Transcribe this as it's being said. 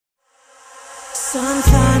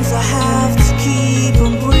Sometimes I have to keep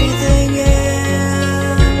on breathing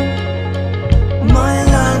in. My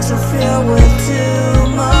lungs are filled with too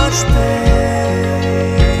much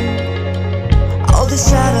pain. All the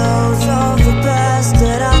shadows of the past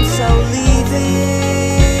that I'm so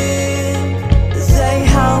leaving, they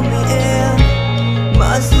held me in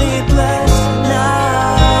my sleepless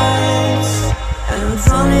nights. And I'm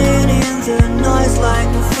drowning in the noise like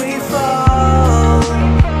a free fall,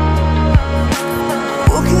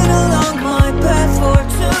 walking along my path for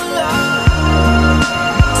too long.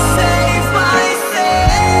 Save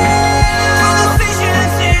myself from the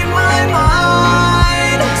visions in my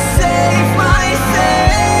mind. Save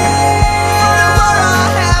myself from the war I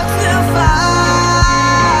have to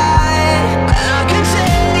fight. And I can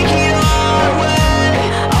take it all away,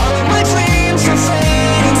 all of my dreams are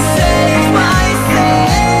fading. Save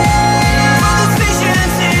myself from the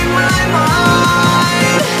visions in my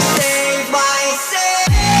mind. Save myself.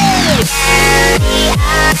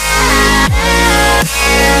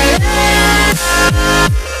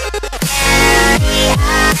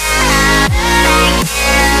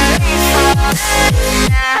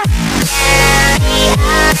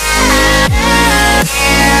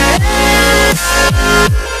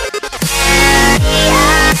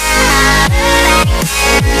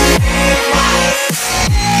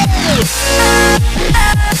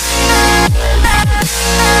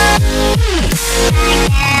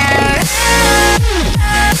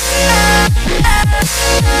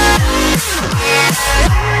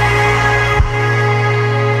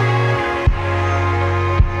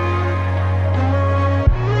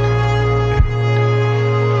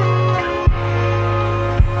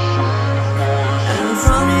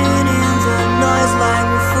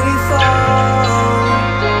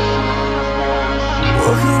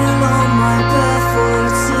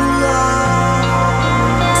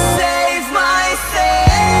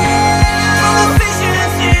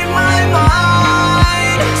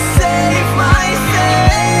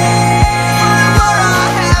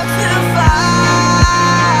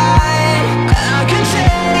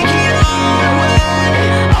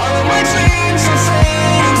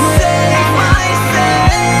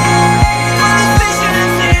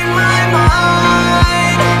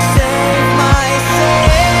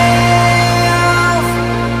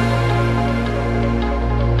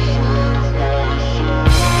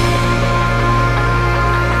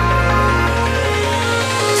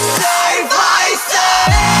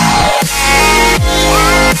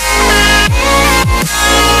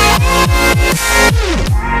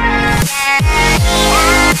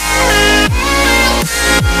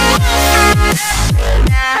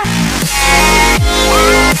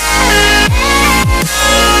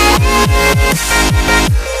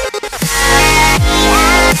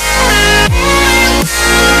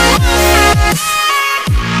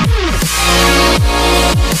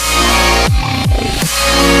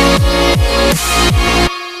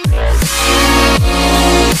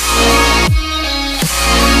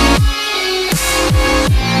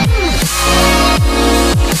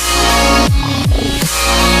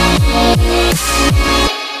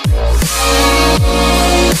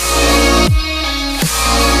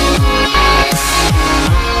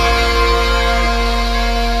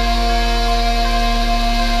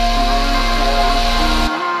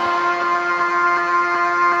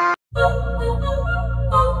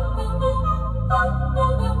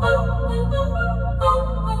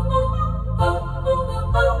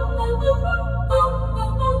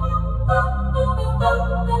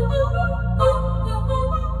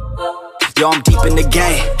 Yo, I'm deep in the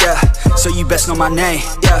game, yeah, so you best know my name,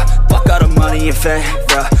 yeah. Fuck all the money and fame,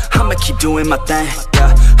 yeah, I'ma keep doing my thing,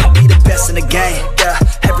 yeah. I'll be the best in the game, yeah,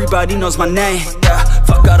 everybody knows my name, yeah.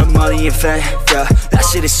 Fuck all the money and fame, yeah, that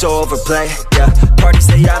shit is so overplayed, yeah. Parties,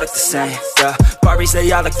 they all look the same, yeah, parties,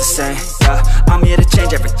 they all look the same, yeah. I'm here to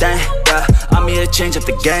change everything, yeah, I'm here to change up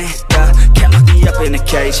the game, yeah. Can't lock me up in a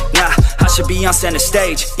cage, nah, I should be on center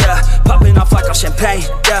stage, yeah. Popping off like I'm champagne,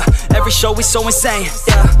 yeah, every show is so insane,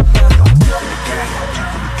 yeah.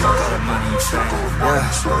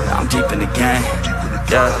 Yeah, I'm deep in the game.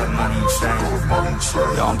 Yeah,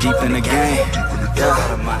 yo, I'm deep in the game.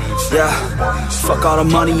 Yeah, fuck all the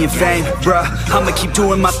money and fame, bruh. I'ma keep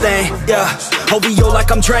doing my thing. Yeah, OVO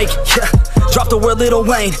like I'm Drake. Yeah, drop the word Lil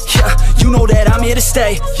Wayne. Yeah, you know that I'm here to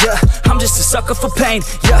stay. Yeah, I'm just a sucker for pain.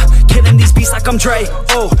 Yeah, killing these beats like I'm Dre.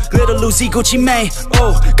 Oh, Little Uzi, Gucci Mane.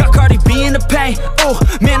 Oh, got Cardi B in the paint. pain. Ooh,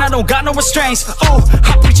 man, I don't got no restraints. Ooh,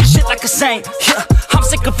 I preach your shit like a saint. Yeah, I'm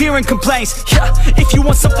sick of hearing complaints. Yeah, if you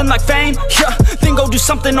want something like fame, yeah, then go do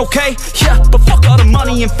something okay. Yeah, but fuck all the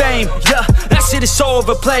money and fame. Yeah, that shit is so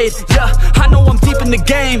overplayed. Yeah, I know I'm deep in the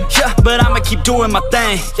game. Yeah, but I'ma keep doing my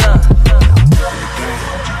thing. Yeah.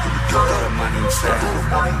 All the money and fame.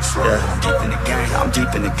 Yeah, I'm deep in the game. I'm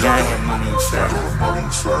deep in the game. All the money and fame.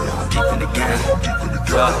 Yeah, I'm deep in the game.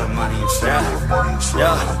 All the money and fame.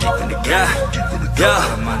 Yeah, I'm deep in the game.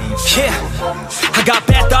 Yeah, I got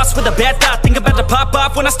bad thoughts with a bad thought. Think about to pop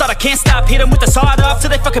off when I start. I can't stop. Hit them with the sawed off till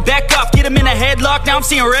they fucking back off. Get them in a headlock. Now I'm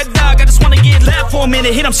seeing red dog. I just wanna get loud for a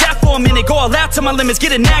minute. Hit them shaft for a minute. Go all out to my limits.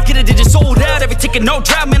 Get it now, get it. It just sold out. Every ticket, no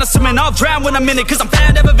drought. Man, I'm swimming. I'll drown when I'm in it. Cause I'm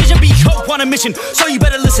fat, have a vision, be hope on a mission. So you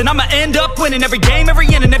better listen. I'ma end up winning every game, every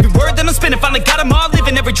inning, every word that I'm spinning. Finally got them all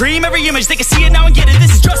living. Every dream, every image. They can see it now and get it.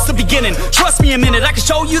 This is just the beginning. Trust me a minute. I can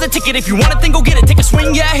show you the ticket. If you want it, then go get it. Take a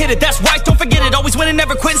swing, yeah, hit it. That's right, don't forget it. Always winning,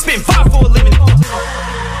 never quitting. Spin 5 for a living.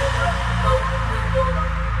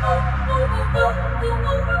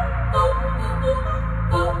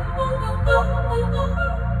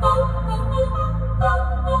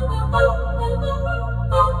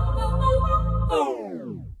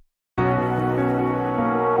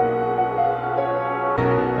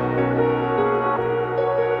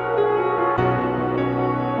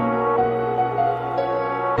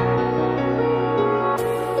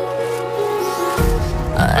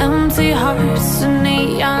 Empty hearts and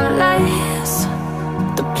neon lights,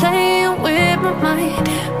 they're playing with my mind.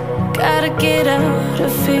 Gotta get out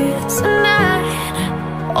of here tonight.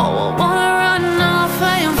 Oh, I wanna run off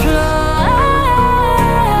and fly.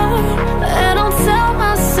 And I'll tell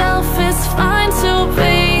myself it's fine to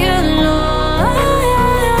be alone,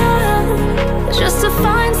 just to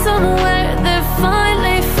find somewhere that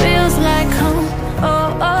finally feels like home. Oh,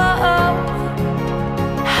 oh, oh.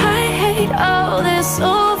 I hate all this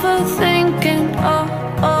overthinking. Oh,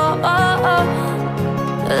 oh, oh, oh.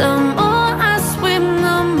 The more I swim,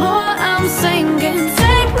 the more I'm sinking.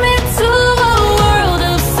 Take me to a world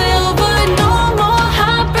of silver. No more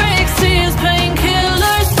heartbreaks, tears,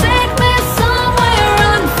 painkillers. Take me somewhere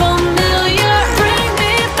unfamiliar. Bring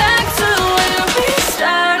me back to where we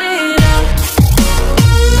started out.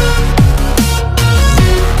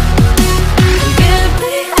 Get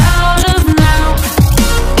me out of now.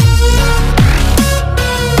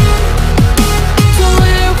 To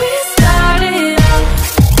where we started out.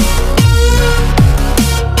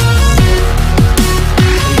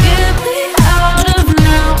 Get me out of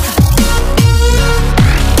now.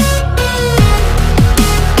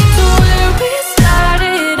 To where we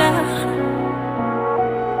started out.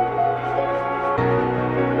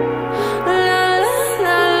 La la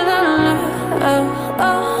la la la. Oh,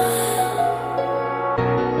 oh.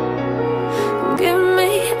 Get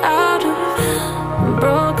me out of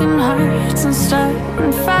broken hearts and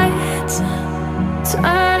starting fights,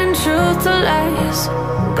 turning truth to lies.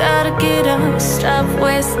 Gotta get up, stop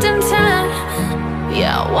wasting time.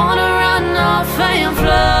 Yeah, I wanna run off and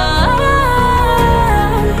fly.